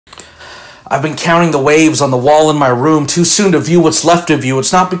I've been counting the waves on the wall in my room, too soon to view what's left of you.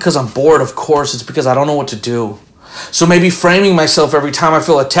 It's not because I'm bored, of course, it's because I don't know what to do. So maybe framing myself every time I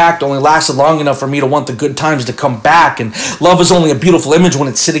feel attacked only lasted long enough for me to want the good times to come back, and love is only a beautiful image when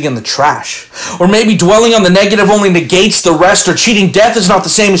it's sitting in the trash. Or maybe dwelling on the negative only negates the rest, or cheating death is not the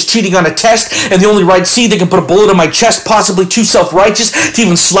same as cheating on a test, and the only right seed that can put a bullet in my chest, possibly too self-righteous to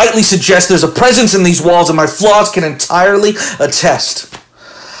even slightly suggest there's a presence in these walls and my flaws can entirely attest.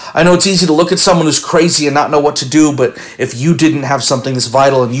 I know it's easy to look at someone who's crazy and not know what to do, but if you didn't have something this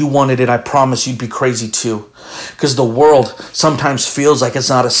vital and you wanted it, I promise you'd be crazy too. Because the world sometimes feels like it's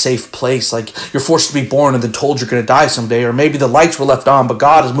not a safe place, like you're forced to be born and then told you're going to die someday, or maybe the lights were left on, but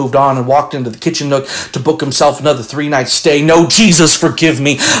God has moved on and walked into the kitchen nook to book himself another 3-night stay. No, Jesus, forgive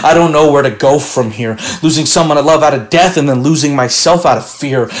me. I don't know where to go from here. Losing someone I love out of death and then losing myself out of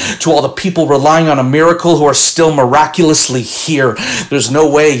fear. To all the people relying on a miracle who are still miraculously here. There's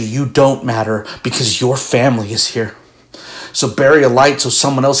no way you don't matter because your family is here. So bury a light so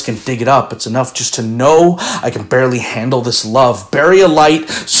someone else can dig it up. It's enough just to know I can barely handle this love. Bury a light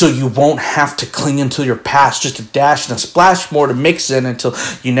so you won't have to cling into your past. Just a dash and a splash more to mix in until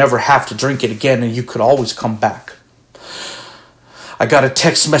you never have to drink it again and you could always come back. I got a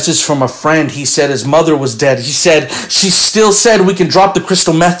text message from a friend. He said his mother was dead. She still said we can drop the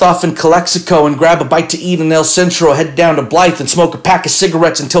crystal meth off in Calexico and grab a bite to eat in El Centro, head down to Blythe and smoke a pack of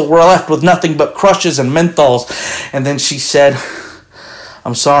cigarettes until we're left with nothing but crushes and menthols. And then she said,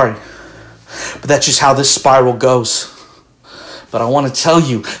 I'm sorry, but that's just how this spiral goes. But I want to tell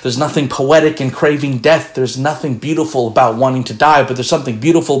you, there's nothing poetic in craving death. There's nothing beautiful about wanting to die, but there's something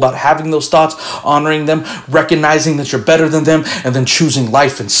beautiful about having those thoughts, honoring them, recognizing that you're better than them, and then choosing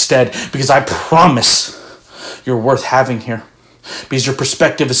life instead. Because I promise you're worth having here. Because your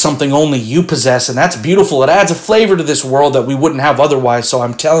perspective is something only you possess, and that's beautiful. It adds a flavor to this world that we wouldn't have otherwise, so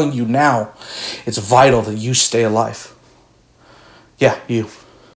I'm telling you now, it's vital that you stay alive. Yeah, you.